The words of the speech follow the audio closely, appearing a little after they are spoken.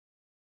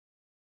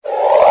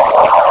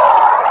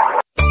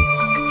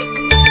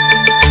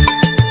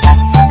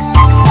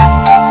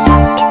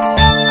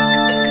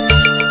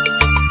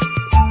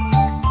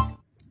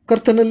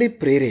ಕರ್ತನಲ್ಲಿ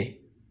ಪ್ರೇರೆ,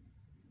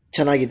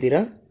 ಚೆನ್ನಾಗಿದ್ದೀರಾ?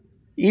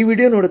 ಈ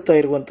ವಿಡಿಯೋ ನೋಡುತ್ತಾ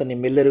ಇರುವಂಥ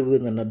ನಿಮ್ಮೆಲ್ಲರಿಗೂ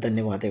ನನ್ನ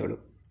ಧನ್ಯವಾದಗಳು.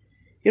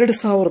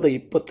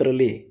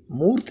 2020ರಲ್ಲಿ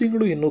 3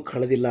 ತಿಂಗಳು ಇನ್ನೂ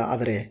ಕಳೆದಿಲ್ಲ,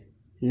 ಆದರೆ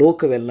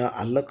ಲೋಕವೆಲ್ಲ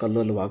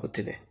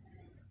ಅಲ್ಲಕಲ್ಲೋಲವಾಗುತ್ತಿದೆ.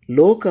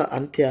 ಲೋಕ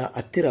ಅಂತ್ಯ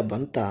ಹತ್ತಿರ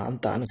ಬಂತ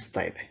ಅಂತ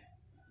ಅನಿಸ್ತಾ ಇದೆ.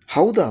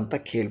 ಹೌದಾ ಅಂತ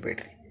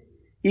ಕೇಳಬೇಡ್ರಿ.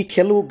 ಈ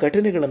ಕೆಲವು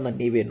ಘಟನೆಗಳನ್ನು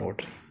ನೀವೇ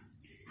ನೋಡ್ರಿ.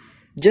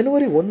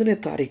 ಜನವರಿ 1ನೇ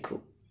ತಾರೀಕು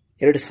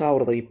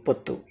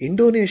 2020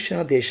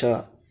 ಇಂಡೋನೇಷ್ಯಾ ದೇಶ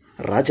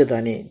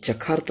ರಾಜಧಾನಿ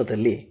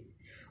ಜಕಾರ್ತದಲ್ಲಿ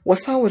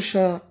ಹೊಸ ವರ್ಷ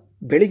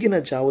ಬೆಳಗಿನ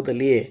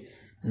ಜಾವದಲ್ಲಿಯೇ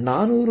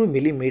 400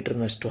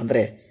 ಮಿಲಿಮೀಟರ್ನಷ್ಟು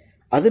ಅಂದರೆ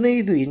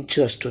 15 ಇಂಚು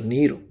ಅಷ್ಟು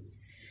ನೀರು,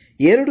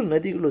 2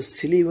 ನದಿಗಳು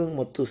ಸಿಲಿವಂಗ್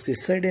ಮತ್ತು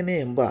ಸಿಸೈಡೆನೆ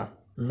ಎಂಬ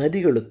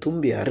ನದಿಗಳು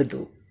ತುಂಬಿ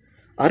ಹರಿದು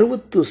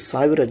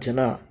 60,000 ಜನ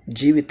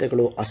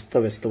ಜೀವಿತಗಳು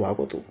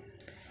ಅಸ್ತವ್ಯಸ್ತವಾಗೋದು.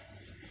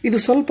 ಇದು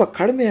ಸ್ವಲ್ಪ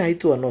ಕಡಿಮೆ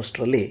ಆಯಿತು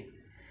ಅನ್ನೋಷ್ಟರಲ್ಲಿ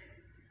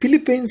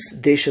ಫಿಲಿಪೈನ್ಸ್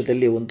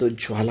ದೇಶದಲ್ಲಿ ಒಂದು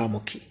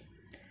ಜ್ವಾಲಾಮುಖಿ,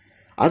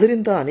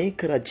 ಅದರಿಂದ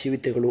ಅನೇಕರ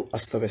ಜೀವಿತಗಳು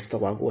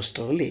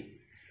ಅಸ್ತವ್ಯಸ್ತವಾಗುವಷ್ಟರಲ್ಲಿ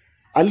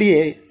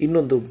ಅಲ್ಲಿಯೇ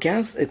ಇನ್ನೊಂದು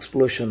ಗ್ಯಾಸ್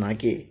ಎಕ್ಸ್ಪ್ಲೋಷನ್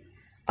ಆಗಿ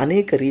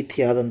ಅನೇಕ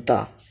ರೀತಿಯಾದಂಥ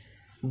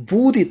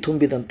ಬೂದಿ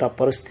ತುಂಬಿದಂಥ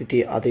ಪರಿಸ್ಥಿತಿ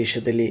ಆ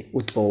ದೇಶದಲ್ಲಿ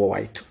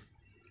ಉದ್ಭವವಾಯಿತು.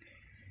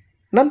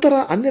 ನಂತರ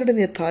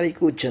 12ನೇ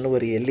ತಾರೀಕು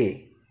ಜನವರಿಯಲ್ಲಿ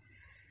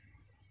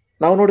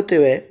ನಾವು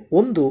ನೋಡ್ತೇವೆ,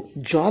 ಒಂದು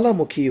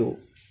ಜ್ವಾಲಾಮುಖಿಯು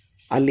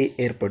ಅಲ್ಲಿ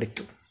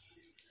ಏರ್ಪಡಿತು.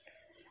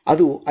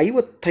 ಅದು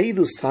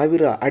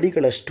 55,000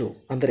 ಅಡಿಗಳಷ್ಟು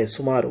ಅಂದರೆ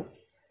ಸುಮಾರು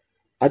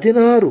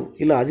 16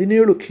 ಇಲ್ಲ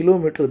 17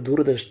 ಕಿಲೋಮೀಟರ್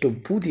ದೂರದಷ್ಟು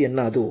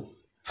ಬೂದಿಯನ್ನು ಅದು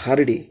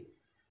ಹರಡಿ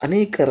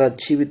ಅನೇಕರ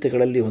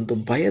ಜೀವಿತಗಳಲ್ಲಿ ಒಂದು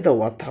ಭಯದ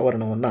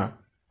ವಾತಾವರಣವನ್ನು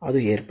ಅದು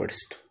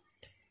ಏರ್ಪಡಿಸಿತು.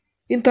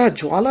 ಇಂತಹ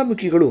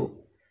ಜ್ವಾಲಾಮುಖಿಗಳು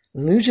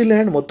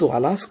ನ್ಯೂಜಿಲ್ಯಾಂಡ್ ಮತ್ತು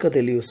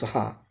ಅಲಾಸ್ಕಾದಲ್ಲಿಯೂ ಸಹ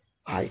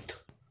ಆಯಿತು.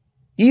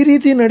 ಈ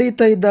ರೀತಿ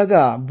ನಡೀತಾ ಇದ್ದಾಗ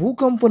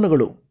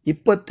ಭೂಕಂಪನಗಳು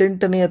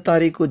 28ನೇ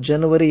ತಾರೀಕು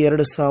ಜನವರಿ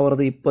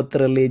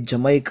 2020ರಲ್ಲಿ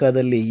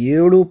ಜಮೈಕಾದಲ್ಲಿ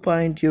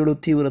 7.7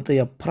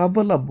 ತೀವ್ರತೆಯ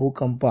ಪ್ರಬಲ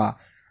ಭೂಕಂಪ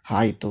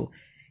ಆಯಿತು.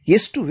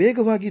 ಎಷ್ಟು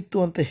ವೇಗವಾಗಿತ್ತು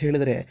ಅಂತ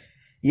ಹೇಳಿದರೆ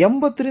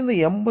 80ರಿಂದ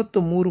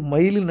 83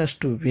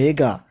 ಮೈಲಿನಷ್ಟು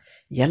ವೇಗ.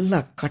 ಎಲ್ಲ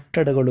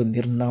ಕಟ್ಟಡಗಳು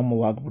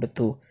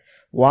ನಿರ್ನಾಮವಾಗಿಬಿಡ್ತು.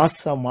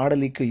 ವಾಸ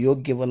ಮಾಡಲಿಕ್ಕೆ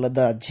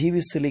ಯೋಗ್ಯವಲ್ಲದ,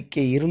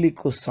 ಜೀವಿಸಲಿಕ್ಕೆ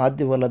ಇರಲಿಕ್ಕೂ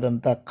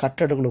ಸಾಧ್ಯವಲ್ಲದಂಥ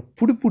ಕಟ್ಟಡಗಳು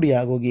ಪುಡಿ ಪುಡಿ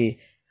ಆಗೋಗಿ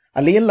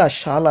ಅಲ್ಲಿ ಎಲ್ಲ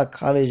ಶಾಲಾ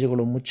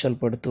ಕಾಲೇಜುಗಳು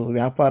ಮುಚ್ಚಲ್ಪಡ್ತು.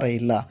 ವ್ಯಾಪಾರ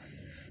ಇಲ್ಲ,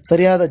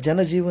 ಸರಿಯಾದ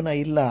ಜನಜೀವನ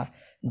ಇಲ್ಲ,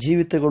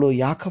 ಜೀವಿತಗಳು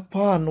ಯಾಕಪ್ಪ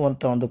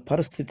ಅನ್ನುವಂಥ ಒಂದು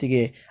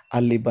ಪರಿಸ್ಥಿತಿಗೆ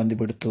ಅಲ್ಲಿ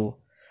ಬಂದುಬಿಡ್ತು.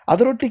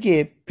 ಅದರೊಟ್ಟಿಗೆ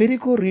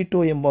ಪೆರಿಕೋ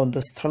ರೀಟೋ ಎಂಬ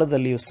ಒಂದು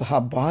ಸ್ಥಳದಲ್ಲಿಯೂ ಸಹ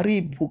ಭಾರೀ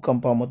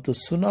ಭೂಕಂಪ ಮತ್ತು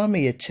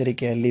ಸುನಾಮಿ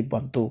ಎಚ್ಚರಿಕೆ ಅಲ್ಲಿ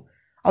ಬಂತು.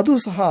 ಅದು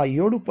ಸಹ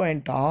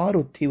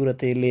 7.6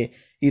 ತೀವ್ರತೆಯಲ್ಲಿ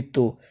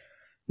ಇತ್ತು.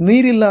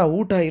 ನೀರಿಲ್ಲ,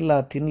 ಊಟ ಇಲ್ಲ,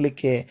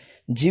 ತಿನ್ನಲಿಕ್ಕೆ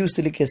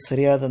ಜೀವಿಸಲಿಕ್ಕೆ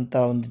ಸರಿಯಾದಂಥ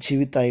ಒಂದು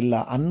ಜೀವಿತ ಇಲ್ಲ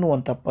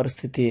ಅನ್ನುವಂಥ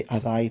ಪರಿಸ್ಥಿತಿ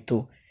ಅದಾಯಿತು.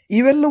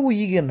 ಇವೆಲ್ಲವೂ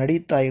ಹೀಗೆ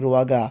ನಡೀತಾ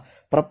ಇರುವಾಗ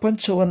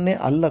ಪ್ರಪಂಚವನ್ನೇ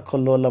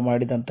ಅಲ್ಲಕಲ್ಲೋಲ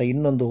ಮಾಡಿದಂಥ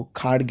ಇನ್ನೊಂದು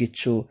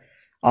ಕಾಡ್ಗಿಚ್ಚು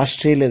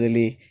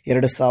ಆಸ್ಟ್ರೇಲಿಯಾದಲ್ಲಿ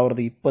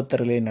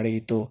 2020ರಲ್ಲಿ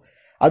ನಡೆಯಿತು.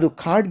 ಅದು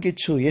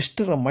ಕಾಡ್ಗಿಚ್ಚು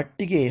ಎಷ್ಟರ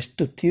ಮಟ್ಟಿಗೆ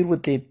ಎಷ್ಟು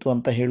ತೀವ್ರತೆ ಇತ್ತು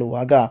ಅಂತ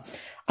ಹೇಳುವಾಗ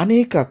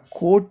ಅನೇಕ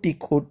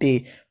ಕೋಟಿ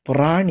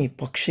ಪ್ರಾಣಿ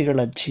ಪಕ್ಷಿಗಳ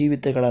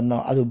ಜೀವಿತಗಳನ್ನು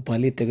ಅದು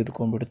ಬಲಿ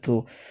ತೆಗೆದುಕೊಂಡ್ಬಿಡ್ತು.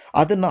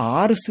 ಅದನ್ನು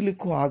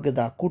ಆರಿಸಲಿಕ್ಕೂ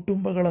ಆಗದ,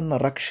 ಕುಟುಂಬಗಳನ್ನು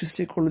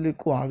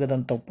ರಕ್ಷಿಸಿಕೊಳ್ಳಲಿಕ್ಕೂ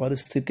ಆಗದಂಥ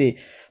ಪರಿಸ್ಥಿತಿ.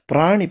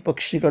 ಪ್ರಾಣಿ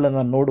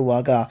ಪಕ್ಷಿಗಳನ್ನು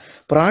ನೋಡುವಾಗ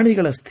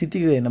ಪ್ರಾಣಿಗಳ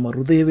ಸ್ಥಿತಿಗೆ ನಮ್ಮ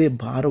ಹೃದಯವೇ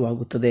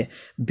ಭಾರವಾಗುತ್ತದೆ.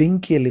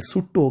 ಬೆಂಕಿಯಲ್ಲಿ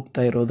ಸುಟ್ಟು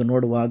ಹೋಗ್ತಾ ಇರೋದು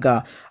ನೋಡುವಾಗ,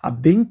 ಆ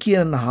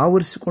ಬೆಂಕಿಯನ್ನು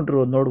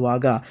ಆವರಿಸಿಕೊಂಡಿರೋದು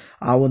ನೋಡುವಾಗ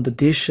ಆ ಒಂದು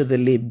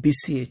ದೇಶದಲ್ಲಿ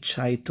ಬಿಸಿ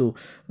ಹೆಚ್ಚಾಯಿತು.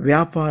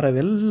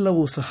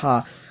 ವ್ಯಾಪಾರವೆಲ್ಲವೂ ಸಹ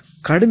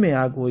ಕಡಿಮೆ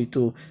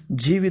ಆಗೋಯಿತು.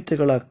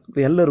 ಜೀವಿತಗಳ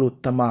ಎಲ್ಲರೂ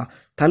ತಮ್ಮ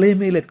ತಲೆ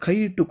ಮೇಲೆ ಕೈ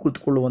ಇಟ್ಟು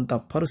ಕೂತ್ಕೊಳ್ಳುವಂಥ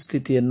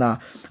ಪರಿಸ್ಥಿತಿಯನ್ನು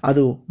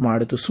ಅದು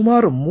ಮಾಡಿತು.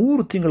 ಸುಮಾರು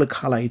 3 ತಿಂಗಳ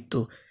ಕಾಲ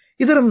ಇತ್ತು.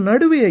 ಇದರ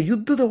ನಡುವೆ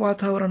ಯುದ್ಧದ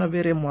ವಾತಾವರಣ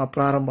ಬೇರೆ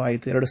ಪ್ರಾರಂಭ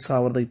ಆಯಿತು.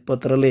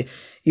 2020ರಲ್ಲಿ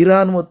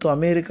ಇರಾನ್ ಮತ್ತು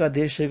ಅಮೇರಿಕ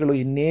ದೇಶಗಳು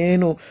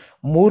ಇನ್ನೇನು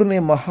 3ನೇ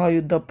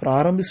ಮಹಾಯುದ್ಧ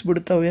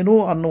ಪ್ರಾರಂಭಿಸಿಬಿಡ್ತವೇನೋ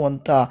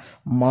ಅನ್ನುವಂಥ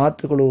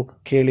ಮಾತುಗಳು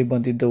ಕೇಳಿ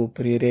ಬಂದಿದ್ದವು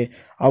ಪ್ರಿಯರೇ.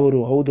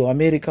 ಹೌದು,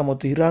 ಅಮೇರಿಕ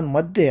ಮತ್ತು ಇರಾನ್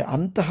ಮಧ್ಯೆ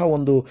ಅಂತಹ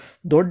ಒಂದು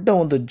ದೊಡ್ಡ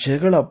ಒಂದು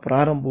ಜಗಳ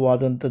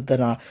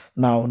ಪ್ರಾರಂಭವಾದಂಥದ್ದನ್ನು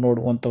ನಾವು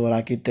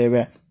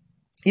ನೋಡುವಂಥವರಾಗಿದ್ದೇವೆ.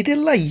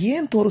 ಇದೆಲ್ಲ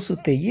ಏನು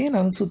ತೋರಿಸುತ್ತೆ, ಏನು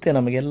ಅನಿಸುತ್ತೆ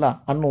ನಮಗೆಲ್ಲ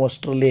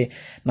ಅನ್ನುವಷ್ಟರಲ್ಲಿ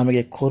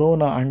ನಮಗೆ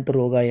ಕೊರೋನಾ ಅಂಟು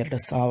ರೋಗ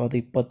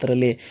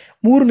 2020ರಲ್ಲಿ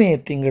 3ನೇ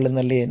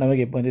ತಿಂಗಳಿನಲ್ಲಿ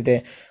ನಮಗೆ ಬಂದಿದೆ.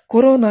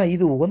 ಕೊರೋನಾ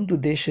ಇದು ಒಂದು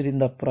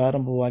ದೇಶದಿಂದ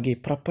ಪ್ರಾರಂಭವಾಗಿ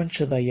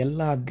ಪ್ರಪಂಚದ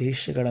ಎಲ್ಲ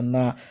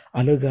ದೇಶಗಳನ್ನು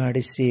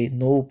ಅಲುಗಾಡಿಸಿ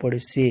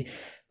ನೋವುಪಡಿಸಿ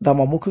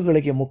ತಮ್ಮ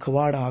ಮುಖಗಳಿಗೆ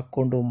ಮುಖವಾಡ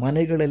ಹಾಕ್ಕೊಂಡು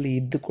ಮನೆಗಳಲ್ಲಿ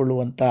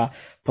ಇದ್ದುಕೊಳ್ಳುವಂಥ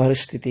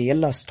ಪರಿಸ್ಥಿತಿ.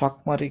 ಎಲ್ಲ ಸ್ಟಾಕ್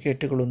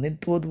ಮಾರ್ಕೆಟ್ಗಳು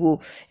ನಿಂತೋದ್ವು.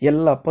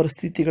 ಎಲ್ಲ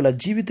ಪರಿಸ್ಥಿತಿಗಳ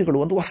ಜೀವಿತಗಳು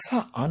ಒಂದು ಹೊಸ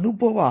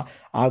ಅನುಭವ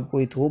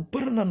ಆಗೋಯಿತು.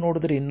 ಒಬ್ಬರನ್ನು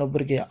ನೋಡಿದ್ರೆ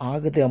ಇನ್ನೊಬ್ಬರಿಗೆ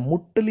ಆಗದೆ,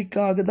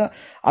 ಮುಟ್ಟಲಿಕ್ಕಾಗದ,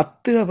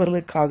 ಹತ್ತಿರ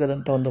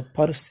ಬರಲಿಕ್ಕಾಗದಂಥ ಒಂದು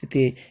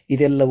ಪರಿಸ್ಥಿತಿ.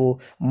 ಇದೆಲ್ಲವೂ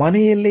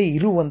ಮನೆಯಲ್ಲೇ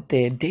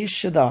ಇರುವಂತೆ,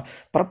 ದೇಶದ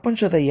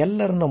ಪ್ರಪಂಚದ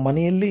ಎಲ್ಲರನ್ನು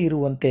ಮನೆಯಲ್ಲೇ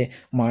ಇರುವಂತೆ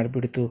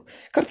ಮಾಡಿಬಿಡ್ತು.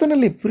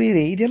 ಕರ್ತನಲ್ಲಿ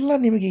ಪ್ರಿಯರೇ, ಇದೆಲ್ಲ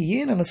ನಿಮಗೆ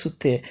ಏನು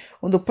ಅನಿಸುತ್ತೆ?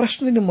 ಒಂದು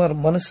ಪ್ರಶ್ನೆ ನಿಮ್ಮ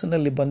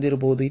ಮನಸ್ಸಿನಲ್ಲಿ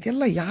ಬಂದಿರಬಹುದು.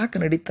 ಇದೆಲ್ಲ ಯಾಕೆ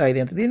ನಡೀತಾ ನಡೀತಾ ಇದೆ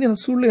ಅಂತ. ಇದೇನು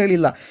ಸುಳ್ಳು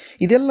ಹೇಳಿಲ್ಲ,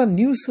 ಇದೆಲ್ಲ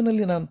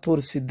ನ್ಯೂಸ್ನಲ್ಲಿ ನಾನು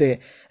ತೋರಿಸಿದ್ದೆ.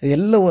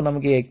 ಎಲ್ಲವೂ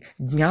ನಮಗೆ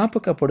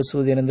ಜ್ಞಾಪಕ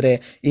ಪಡಿಸುವುದೇನೆಂದರೆ,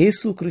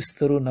 ಯೇಸು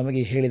ಕ್ರಿಸ್ತರು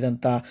ನಮಗೆ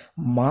ಹೇಳಿದಂಥ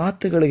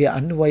ಮಾತುಗಳಿಗೆ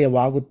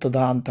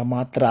ಅನ್ವಯವಾಗುತ್ತದಾ ಅಂತ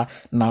ಮಾತ್ರ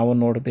ನಾವು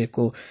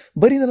ನೋಡಬೇಕು.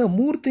 ಬರೀ ನಾನು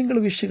 3 ತಿಂಗಳ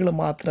ವಿಷಯಗಳು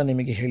ಮಾತ್ರ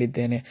ನಿಮಗೆ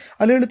ಹೇಳಿದ್ದೇನೆ.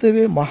 ಅಲ್ಲಿ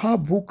ಹೇಳುತ್ತೇವೆ,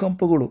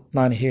 ಮಹಾಭೂಕಂಪಗಳು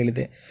ನಾನು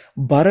ಹೇಳಿದೆ,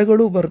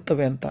 ಬರಗಳು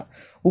ಬರ್ತವೆ ಅಂತ,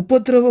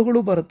 ಉಪದ್ರವಗಳು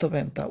ಬರುತ್ತವೆ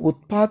ಅಂತ,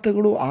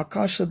 ಉತ್ಪಾತಗಳು,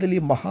 ಆಕಾಶದಲ್ಲಿ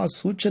ಮಹಾ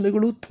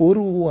ಸೂಚನೆಗಳು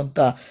ತೋರುವು ಅಂತ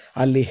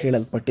ಅಲ್ಲಿ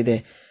ಹೇಳಲ್ಪಟ್ಟಿದೆ.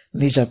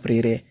 ನಿಜ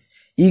ಪ್ರಿಯರೇ,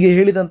 ಈಗ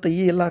ಹೇಳಿದಂಥ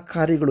ಈ ಎಲ್ಲ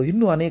ಕಾರ್ಯಗಳು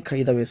ಇನ್ನೂ ಅನೇಕ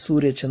ಇದ್ದಾವೆ.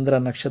 ಸೂರ್ಯ ಚಂದ್ರ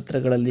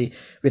ನಕ್ಷತ್ರಗಳಲ್ಲಿ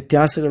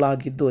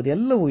ವ್ಯತ್ಯಾಸಗಳಾಗಿದ್ದು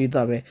ಅದೆಲ್ಲವೂ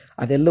ಇದ್ದಾವೆ.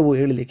 ಅದೆಲ್ಲವೂ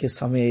ಹೇಳಲಿಕ್ಕೆ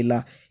ಸಮಯ ಇಲ್ಲ.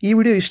 ಈ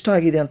ವಿಡಿಯೋ ಇಷ್ಟ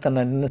ಆಗಿದೆ ಅಂತ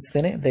ನಾನು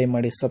ನೆನೆಸ್ತೇನೆ.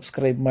 ದಯಮಾಡಿ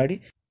ಸಬ್ಸ್ಕ್ರೈಬ್ ಮಾಡಿ.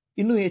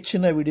 ಇನ್ನೂ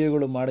ಹೆಚ್ಚಿನ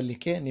ವಿಡಿಯೋಗಳು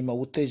ಮಾಡಲಿಕ್ಕೆ ನಿಮ್ಮ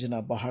ಉತ್ತೇಜನ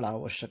ಬಹಳ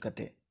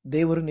ಅವಶ್ಯಕತೆ.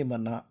 ದೇವರು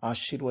ನಿಮ್ಮನ್ನು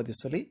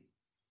ಆಶೀರ್ವದಿಸಲಿ.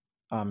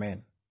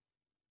 ಆಮೇನ್.